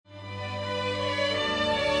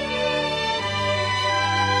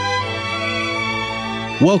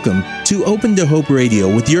Welcome to Open to Hope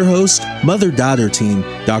Radio with your host, mother-daughter team,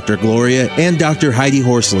 Dr. Gloria and Dr. Heidi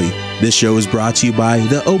Horsley. This show is brought to you by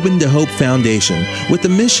the Open to Hope Foundation with the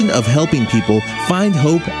mission of helping people find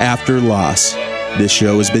hope after loss. This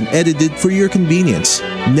show has been edited for your convenience.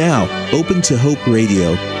 Now, Open to Hope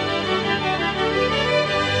Radio.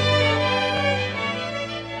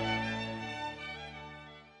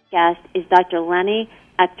 Guest is Dr. Lenny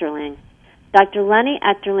Echterling. Dr. Lenny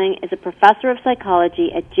Echterling is a professor of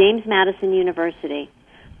psychology at James Madison University.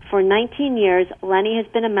 For 19 years, Lenny has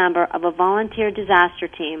been a member of a volunteer disaster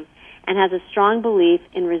team and has a strong belief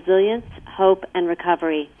in resilience, hope, and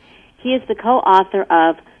recovery. He is the co-author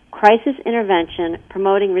of Crisis Intervention,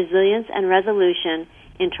 Promoting Resilience and Resolution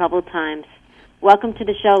in Troubled Times. Welcome to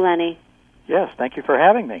the show, Lenny. Yes, thank you for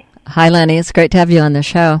having me. Hi, Lenny. It's great to have you on the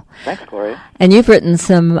show. Thanks, Gloria. And you've written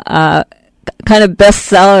some kind of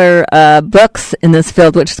bestseller books in this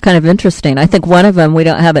field, which is kind of interesting. I think one of them, we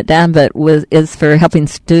don't have it down, but is for helping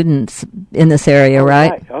students in this area,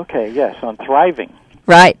 right? Okay, yes, on thriving.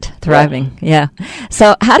 Right, thriving, yes. Yeah.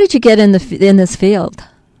 So how did you get in this field?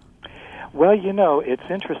 Well, you know, it's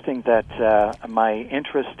interesting that my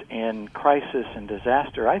interest in crisis and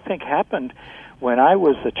disaster, I think, happened when I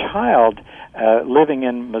was a child living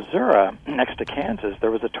in Missouri next to Kansas.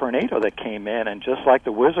 There was a tornado that came in, and just like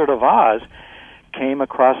the Wizard of Oz, came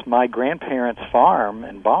across my grandparents' farm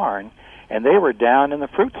and barn, and they were down in the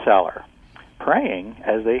fruit cellar praying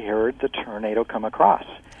as they heard the tornado come across.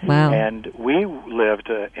 Wow. And we lived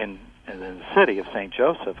in the city of St.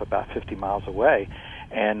 Joseph, about 50 miles away,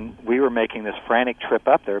 and we were making this frantic trip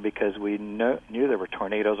up there because we knew there were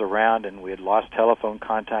tornadoes around, and we had lost telephone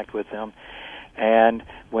contact with them. And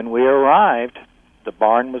when we arrived, the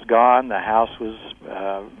barn was gone, the house was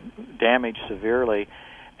damaged severely,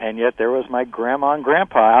 and yet there was my grandma and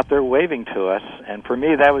grandpa out there waving to us, and for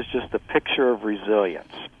me that was just a picture of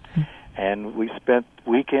resilience. And we spent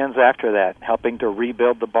weekends after that helping to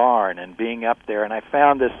rebuild the barn and being up there, and I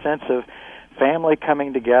found this sense of family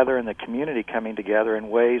coming together and the community coming together in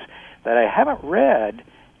ways that I haven't read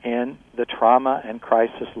in the trauma and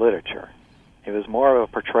crisis literature. It was more of a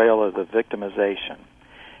portrayal of the victimization.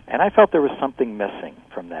 And I felt there was something missing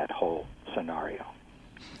from that whole scenario.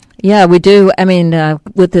 Yeah, we do. I mean,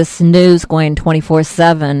 with this news going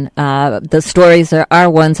 24/7, the stories are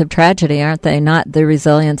ones of tragedy, aren't they? Not the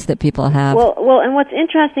resilience that people have. Well, and what's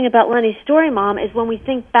interesting about Lenny's story, Mom, is when we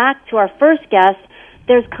think back to our first guest,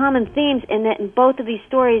 there's common themes in that in both of these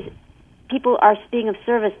stories, people are being of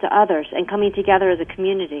service to others and coming together as a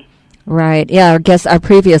community. Right. Yeah, our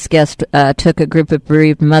previous guest took a group of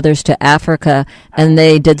bereaved mothers to Africa, and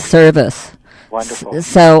they did service. Wonderful.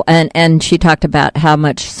 So, and she talked about how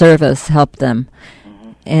much service helped them.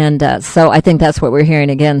 Mm-hmm. And so I think that's what we're hearing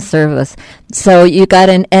again, service. So you got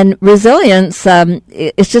and resilience,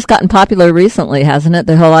 it's just gotten popular recently, hasn't it?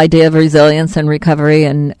 The whole idea of resilience and recovery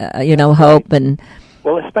and, hope. And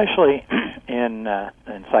well, especially in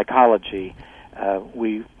psychology,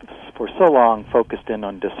 we for so long focused in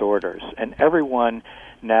on disorders, and everyone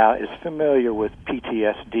now is familiar with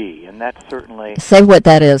PTSD, and that's certainly... Say what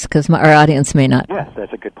that is, because our audience may not. Yes,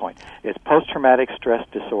 that's a good point. It's post-traumatic stress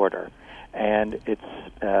disorder, and it's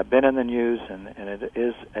been in the news, and it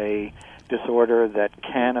is a disorder that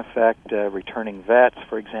can affect returning vets,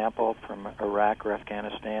 for example, from Iraq or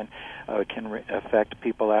Afghanistan. It can affect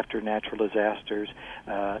people after natural disasters,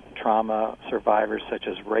 trauma survivors such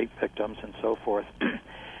as rape victims, and so forth.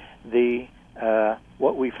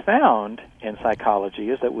 What we found in psychology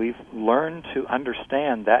is that we've learned to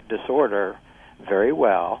understand that disorder very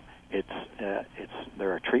well.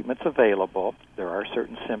 There are treatments available. There are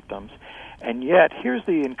certain symptoms. And yet, here's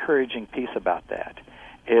the encouraging piece about that,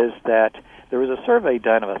 is that there was a survey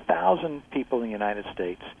done of 1,000 people in the United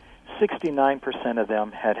States. 69% of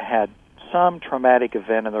them had had some traumatic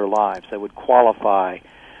event in their lives that would qualify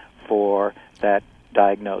for that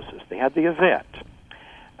diagnosis. They had the event.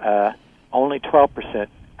 Only 12%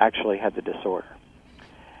 actually had the disorder.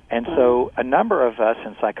 And so a number of us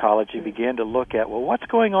in psychology began to look at, well, what's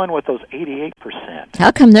going on with those 88%?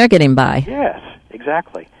 How come they're getting by? Yes,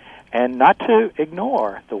 exactly. And not to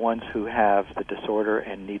ignore the ones who have the disorder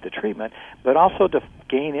and need the treatment, but also to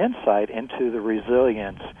gain insight into the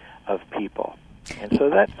resilience of people. And so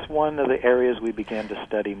that's one of the areas we began to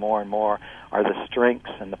study more and more, are the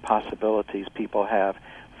strengths and the possibilities people have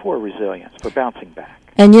for resilience, for bouncing back.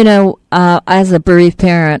 And, as a bereaved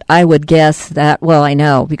parent, I would guess that, well, I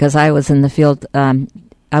know, because I was in the field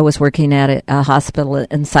I was working at a hospital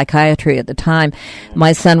in psychiatry at the time.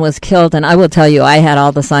 My son was killed, and I will tell you, I had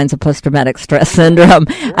all the signs of post-traumatic stress syndrome.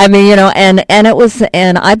 I mean, you know, and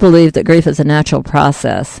I believe that grief is a natural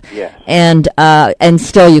process. Yes. And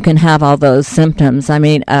still you can have all those symptoms. I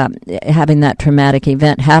mean, having that traumatic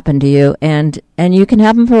event happen to you, and you can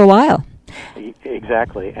have them for a while.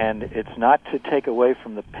 Exactly, and it's not to take away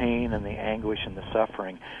from the pain and the anguish and the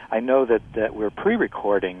suffering. I know that we're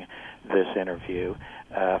pre-recording this interview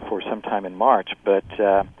for sometime in March, but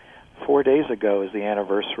 4 days ago is the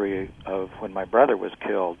anniversary of when my brother was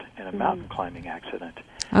killed in a mountain climbing accident.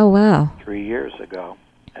 Oh, wow. 3 years ago,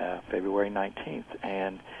 February 19th,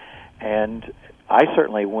 and I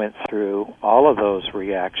certainly went through all of those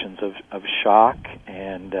reactions of shock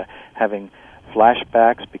and having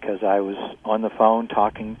flashbacks because I was on the phone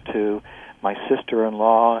talking to my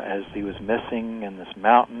sister-in-law as he was missing in this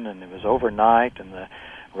mountain, and it was overnight, and the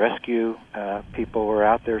rescue people were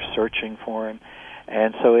out there searching for him.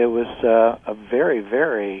 And so it was a very,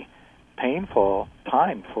 very painful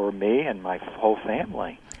time for me and my whole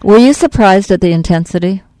family. Were you surprised at the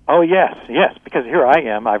intensity? Oh, yes, because here I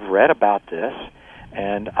am. I've read about this,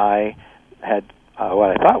 and I had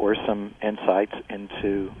what I thought were some insights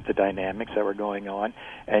into the dynamics that were going on,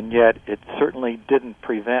 and yet it certainly didn't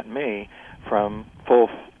prevent me from full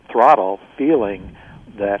throttle feeling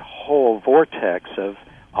that whole vortex of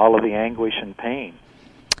all of the anguish and pain.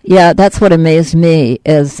 Yeah, that's what amazed me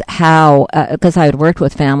is how, because I had worked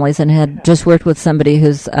with families and had just worked with somebody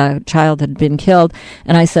whose child had been killed,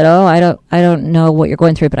 and I said, "Oh, I don't know what you're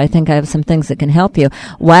going through, but I think I have some things that can help you."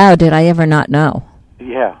 Wow, did I ever not know?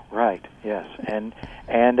 Yeah, right. Yes,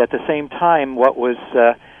 and at the same time, what was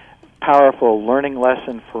powerful learning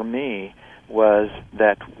lesson for me was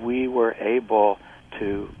that we were able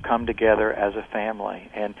to come together as a family.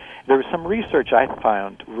 And there was some research I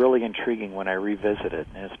found really intriguing when I revisited,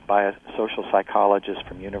 and it's by a social psychologist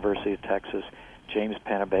from University of Texas, James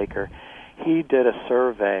Pennebaker. He did a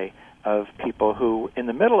survey of people who, in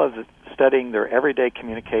the middle of studying their everyday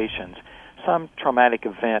communications, some traumatic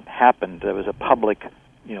event happened. There was a public,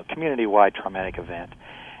 community-wide traumatic event.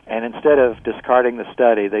 And instead of discarding the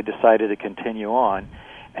study, they decided to continue on.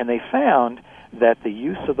 And they found that the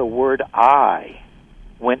use of the word I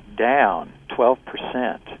went down 12%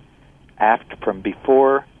 from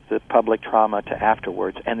before the public trauma to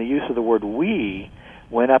afterwards, and the use of the word we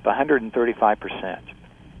went up 135%.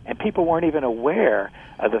 And people weren't even aware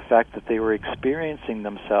of the fact that they were experiencing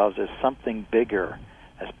themselves as something bigger,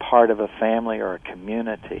 as part of a family or a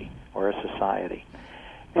community or a society.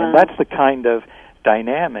 Wow. And that's the kind of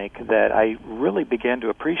dynamic that I really began to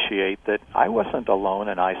appreciate, that I wasn't alone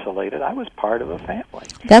and isolated. I was part of a family.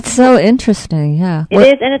 That's so interesting, yeah. It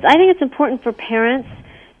is, and I think it's important for parents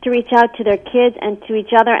to reach out to their kids and to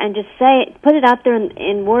each other and just put it out there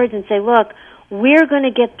in words and say, look, we're going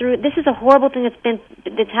to get through, this is a horrible thing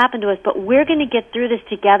that's happened to us, but we're going to get through this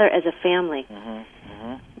together as a family. Mm-hmm.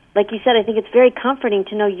 Mm-hmm. Like you said, I think it's very comforting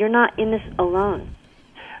to know you're not in this alone.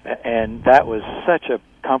 And that was such a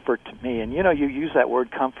comfort to me. And, you use that word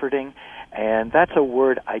comforting, and that's a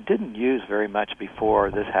word I didn't use very much before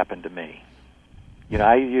this happened to me.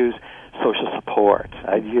 I use social support.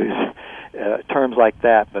 I use terms like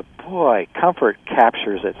that, but boy, comfort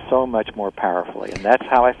captures it so much more powerfully, and that's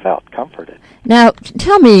how I felt, comforted. Now,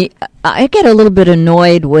 tell me, I get a little bit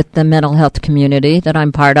annoyed with the mental health community that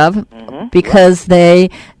I'm part of because they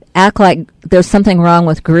act like there's something wrong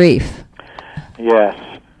with grief. Yes.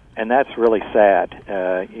 And that's really sad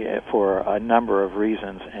for a number of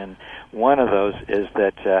reasons. And one of those is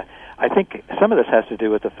that I think some of this has to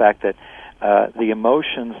do with the fact that the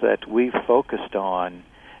emotions that we've focused on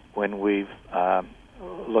when we've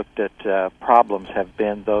looked at problems have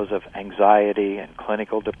been those of anxiety and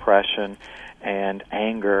clinical depression and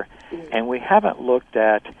anger. And we haven't looked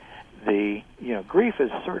at grief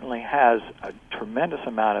certainly has a tremendous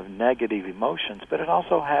amount of negative emotions, but it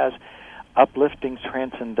also has uplifting,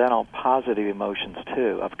 transcendental, positive emotions,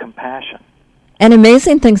 too, of compassion. And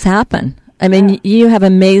amazing things happen. I mean, you have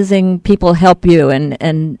amazing people help you,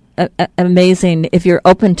 and amazing if you're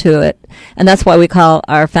open to it. And that's why we call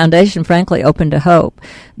our foundation, frankly, Open to Hope,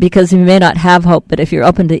 because you may not have hope, but if you're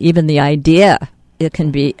open to even the idea, it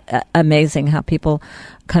can be amazing how people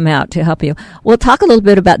come out to help you. We'll talk a little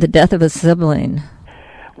bit about the death of a sibling.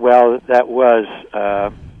 Well, that was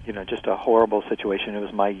just a horrible situation. It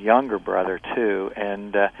was my younger brother, too,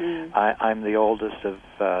 and I'm the oldest of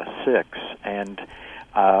 6. And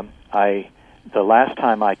the last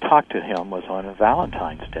time I talked to him was on a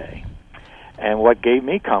Valentine's Day. And what gave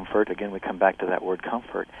me comfort, again, we come back to that word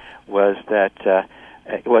comfort, was that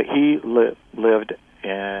he lived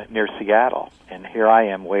near Seattle, and here I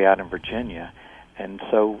am way out in Virginia. And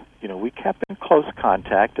so, we kept in close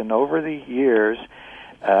contact, and over the years,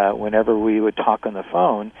 whenever we would talk on the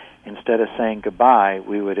phone, instead of saying goodbye,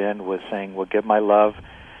 we would end with saying, well, give my love,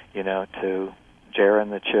 to Jara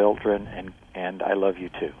and the children, and I love you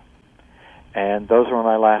too. And those were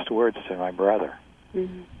my last words to my brother.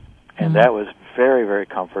 Mm-hmm. And that was very, very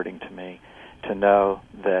comforting to me to know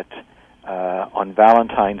that on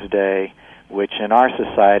Valentine's Day, which in our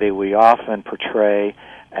society we often portray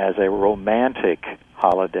as a romantic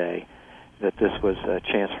holiday, that this was a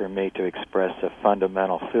chance for me to express a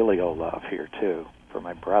fundamental filial love here too for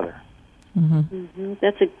my brother. Mm-hmm. Mm-hmm.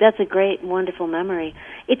 That's a great, wonderful memory.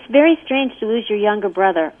 It's very strange to lose your younger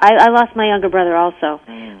brother. I lost my younger brother also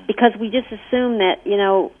because we just assume that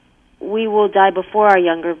we will die before our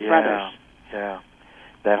younger brothers. Yeah.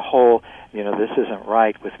 That whole this isn't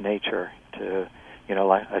right with nature to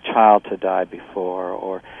like a child to die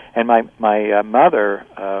before and my mother,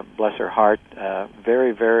 bless her heart,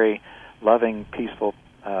 very, very loving, peaceful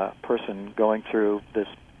person going through this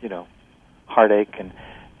heartache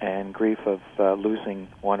and grief of losing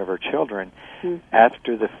one of her children. Mm-hmm.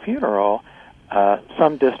 After the funeral,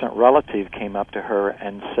 some distant relative came up to her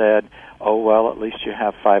and said, oh, well, at least you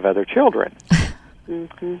have 5 other children.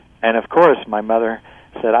 Mm-hmm. And, of course, my mother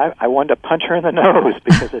said, I wanted to punch her in the nose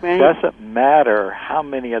because it doesn't matter how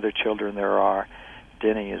many other children there are.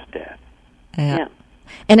 Denny is dead. Yeah.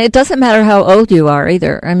 And it doesn't matter how old you are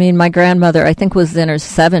either. I mean, my grandmother, I think, was in her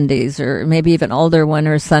 70s or maybe even older when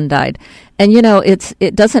her son died. And,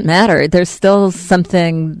 it doesn't matter. There's still some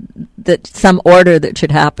order that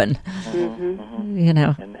should happen. Mm-hmm.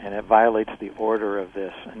 And it violates the order of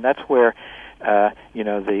this. And that's where,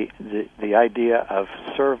 the idea of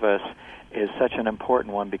service is such an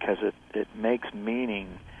important one because it makes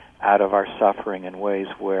meaning out of our suffering in ways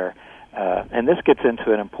where and this gets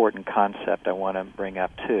into an important concept I want to bring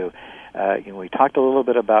up, too. We talked a little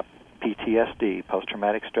bit about PTSD,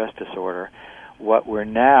 post-traumatic stress disorder. What we're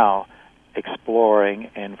now exploring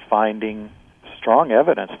and finding strong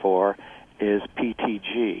evidence for is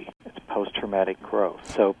PTG. It's post-traumatic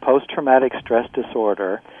growth. So post-traumatic stress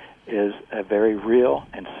disorder is a very real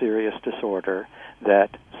and serious disorder that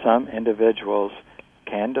some individuals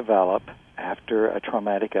can develop after a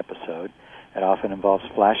traumatic episode. It often involves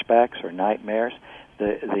flashbacks or nightmares.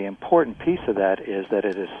 The important piece of that is that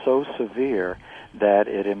it is so severe that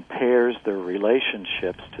it impairs their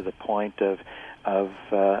relationships to the point of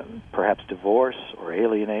perhaps divorce or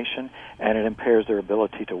alienation, and it impairs their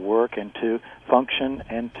ability to work and to function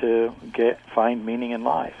and to find meaning in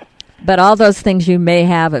life. But all those things you may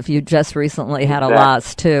have if you just recently had a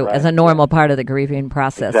loss, too, as a normal part of the grieving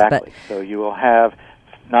process. Exactly. So you will have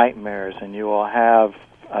nightmares, and you will have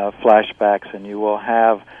flashbacks, and you will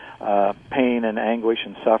have pain and anguish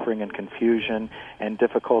and suffering and confusion and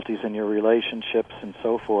difficulties in your relationships and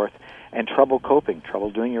so forth, and trouble coping, trouble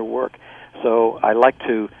doing your work. So I like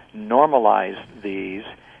to normalize these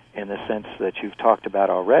in the sense that you've talked about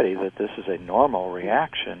already, that this is a normal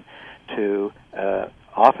reaction to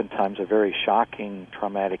oftentimes a very shocking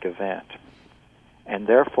traumatic event. And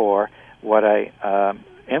therefore, what I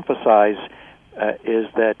emphasize is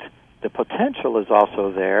that the potential is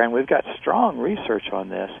also there, and we've got strong research on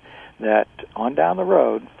this, that on down the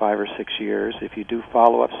road, 5 or 6 years, if you do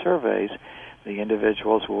follow-up surveys, the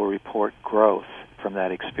individuals will report growth from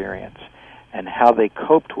that experience and how they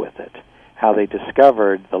coped with it, how they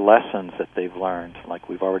discovered the lessons that they've learned, like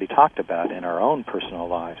we've already talked about in our own personal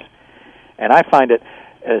lives. And I find it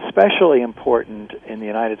especially important in the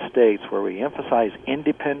United States, where we emphasize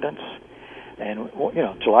independence. And,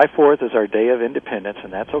 July 4th is our Day of Independence,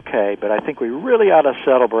 and that's okay, but I think we really ought to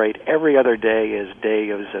celebrate every other day as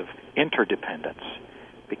days of interdependence,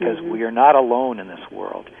 because we are not alone in this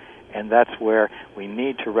world. And that's where we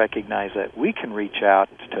need to recognize that we can reach out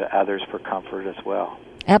to others for comfort as well.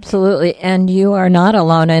 Absolutely, and you are not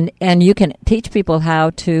alone, and you can teach people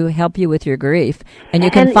how to help you with your grief, and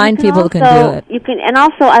you can find people who can do it. And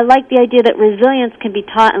also, I like the idea that resilience can be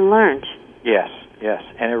taught and learned. Yes,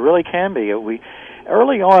 and it really can be. We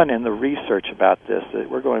early on in the research about this,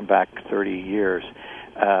 we're going back 30 years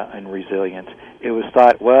in resilience, it was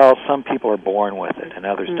thought, well, some people are born with it and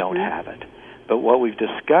others don't have it. But what we've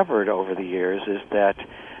discovered over the years is that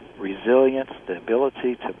resilience, the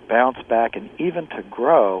ability to bounce back and even to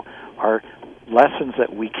grow, are lessons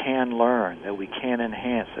that we can learn, that we can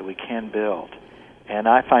enhance, that we can build. And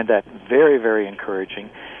I find that very, very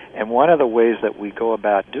encouraging. And one of the ways that we go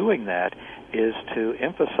about doing that is to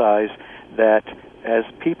emphasize that as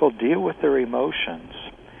people deal with their emotions,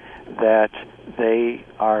 that they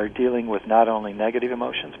are dealing with not only negative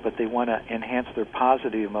emotions, but they want to enhance their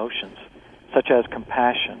positive emotions, such as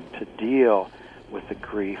compassion, to deal with the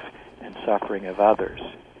grief and suffering of others.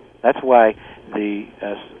 That's why the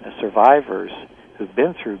survivors who've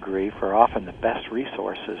been through grief are often the best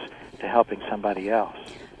resources to helping somebody else.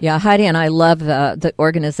 Yeah, Heidi and I love the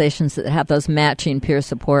organizations that have those matching peer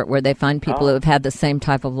support where they find people who have had the same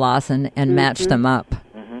type of loss and match them up.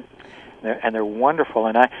 They're wonderful.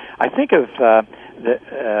 And I think of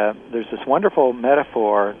there's this wonderful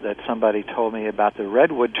metaphor that somebody told me about the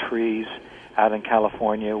redwood trees out in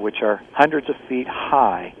California, which are hundreds of feet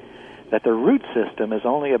high, that the root system is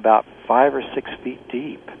only about 5 or 6 feet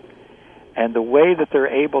deep. And the way that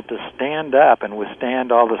they're able to stand up and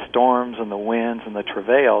withstand all the storms and the winds and the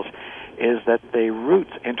travails is that the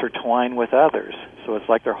roots intertwine with others. So it's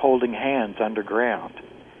like they're holding hands underground.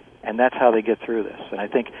 And that's how they get through this. And I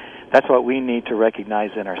think that's what we need to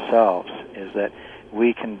recognize in ourselves, is that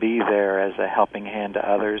we can be there as a helping hand to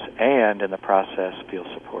others and in the process feel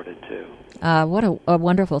supported too. What a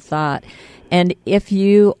wonderful thought. And if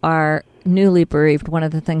you are newly bereaved, one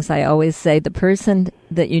of the things I always say, the person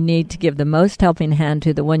that you need to give the most helping hand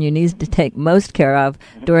to, the one you need to take most care of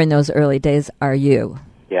during those early days are you.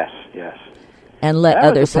 Yes, yes. And let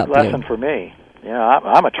others help you. That was a big lesson for me. You know,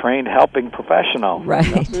 I'm a trained helping professional.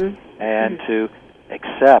 Right. You know? And to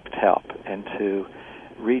accept help and to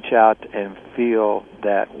reach out and feel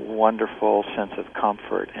that wonderful sense of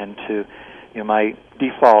comfort, and to, my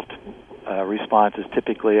default response is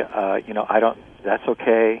typically, that's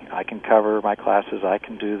okay, I can cover my classes, I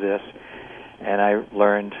can do this. And I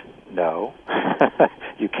learned, no,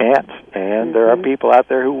 you can't. And there are people out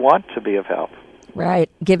there who want to be of help. Right.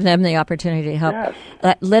 Give them the opportunity to help.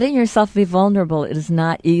 Yes. Letting yourself be vulnerable is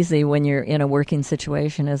not easy when you're in a working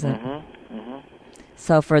situation, is it?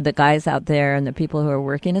 So for the guys out there and the people who are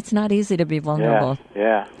working, it's not easy to be vulnerable.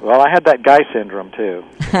 Yeah. Well, I had that guy syndrome, too.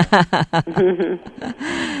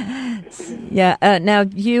 Yeah. Now,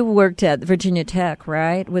 you worked at Virginia Tech,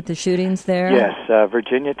 right, with the shootings there? Yes.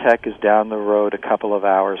 Virginia Tech is down the road a couple of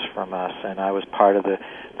hours from us, and I was part of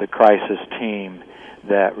the crisis team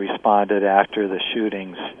that responded after the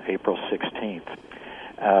shootings April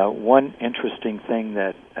 16th. One interesting thing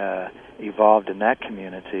that evolved in that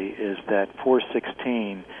community is that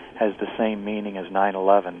 416 has the same meaning as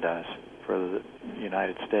 9/11 does for the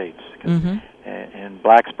United States. In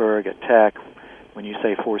Blacksburg at Tech, when you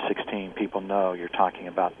say 416, people know you're talking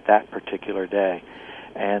about that particular day.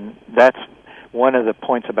 And that's one of the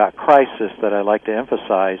points about crisis that I like to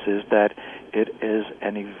emphasize, is that it is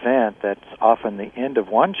an event that's often the end of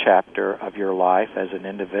one chapter of your life as an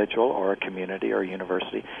individual or a community or a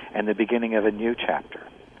university, and the beginning of a new chapter.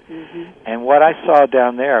 And what I saw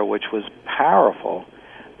down there, which was powerful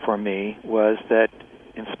for me, was that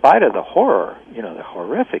in spite of the horror, the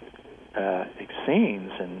horrific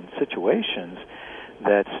scenes and situations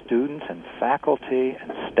that students and faculty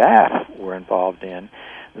and staff were involved in,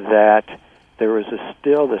 that there was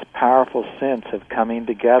still this powerful sense of coming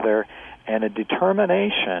together and a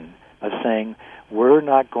determination of saying, we're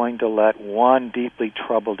not going to let one deeply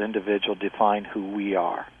troubled individual define who we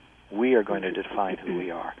are. We are going to define who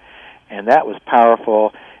we are. And that was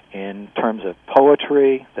powerful in terms of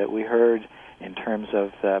poetry that we heard, in terms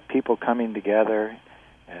of people coming together,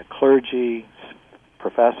 clergy,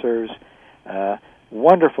 professors,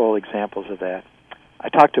 wonderful examples of that. I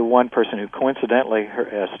talked to one person who coincidentally,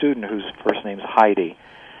 a student whose first name's Heidi,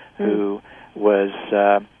 who was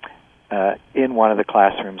in one of the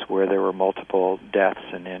classrooms where there were multiple deaths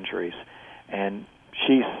and injuries. And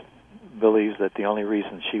she believes that the only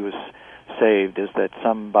reason she was saved is that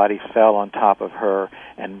somebody fell on top of her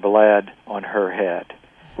and bled on her head.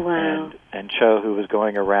 Wow. And Cho, who was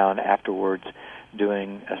going around afterwards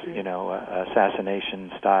doing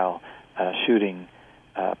assassination-style shooting,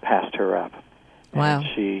 passed her up. Wow. And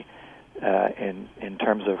she, in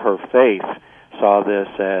terms of her faith, saw this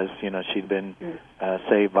as, she'd been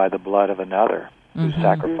saved by the blood of another who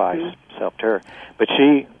sacrificed himself to her. But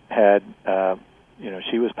she had,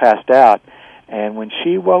 she was passed out, and when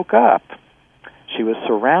she woke up, she was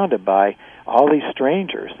surrounded by all these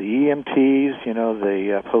strangers, the EMTs,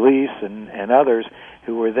 the police and others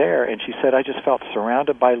who were there, and she said, I just felt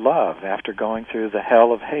surrounded by love after going through the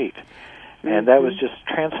hell of hate. And that was just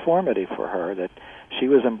transformative for her, that she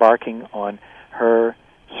was embarking on her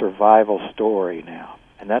survival story now.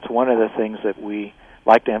 And that's one of the things that we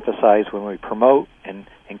like to emphasize when we promote and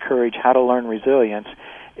encourage how to learn resilience,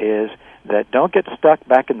 is that don't get stuck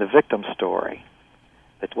back in the victim story.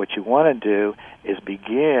 That what you want to do is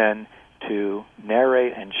begin to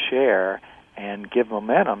narrate and share and give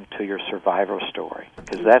momentum to your survivor story,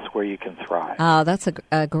 because that's where you can thrive. Oh, that's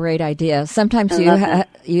a great idea. Sometimes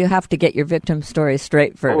you have to get your victim story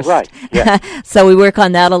straight first. Oh, right. Yeah. So we work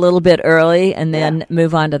on that a little bit early and then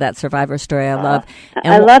move on to that survivor story I love.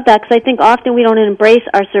 I love that, because I think often we don't embrace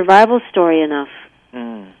our survival story enough.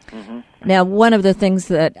 Mm-hmm. Now, one of the things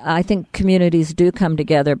that I think communities do come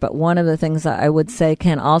together, but one of the things that I would say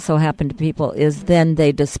can also happen to people is then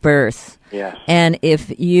they disperse. Yes. And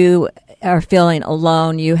if you are feeling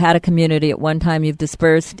alone, you had a community at one time, you've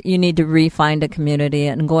dispersed, you need to re-find a community,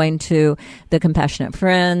 and going to the Compassionate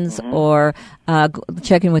Friends or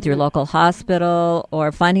checking with your local hospital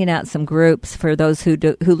or finding out some groups for those who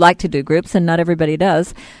like to do groups, and not everybody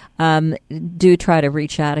does. Do try to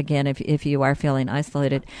reach out again if you are feeling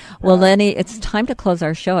isolated. Well, Lenny, it's time to close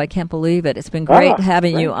our show. I can't believe it. It's been great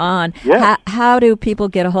having you on. Yeah. How do people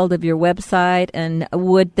get a hold of your website, and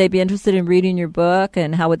would they be interested in reading your book,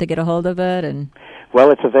 and how would they get a hold of it? And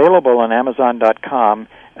well, it's available on Amazon.com.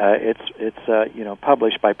 It's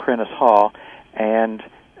published by Prentice Hall, and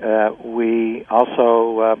we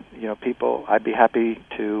also people. I'd be happy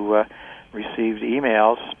to receive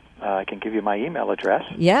emails. I can give you my email address.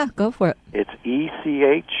 Yeah, go for it. It's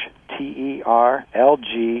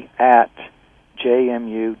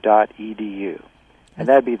echterlg@jmu.edu. And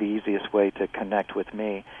that'd be the easiest way to connect with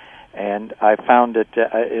me. And I found it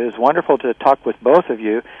was wonderful to talk with both of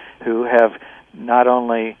you who have not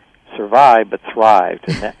only survived but thrived.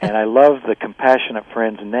 And I love the Compassionate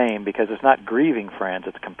Friends name, because it's not grieving friends,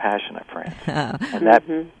 it's compassionate friends. And that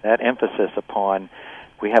emphasis upon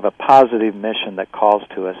we have a positive mission that calls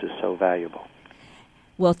to us is so valuable.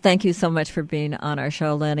 Well, thank you so much for being on our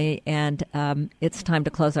show, Lenny. And it's time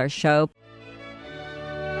to close our show.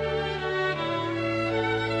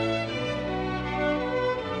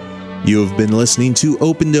 You have been listening to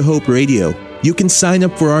Open to Hope Radio. You can sign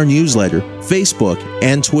up for our newsletter, Facebook,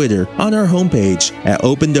 and Twitter on our homepage at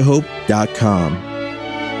opentohope.com.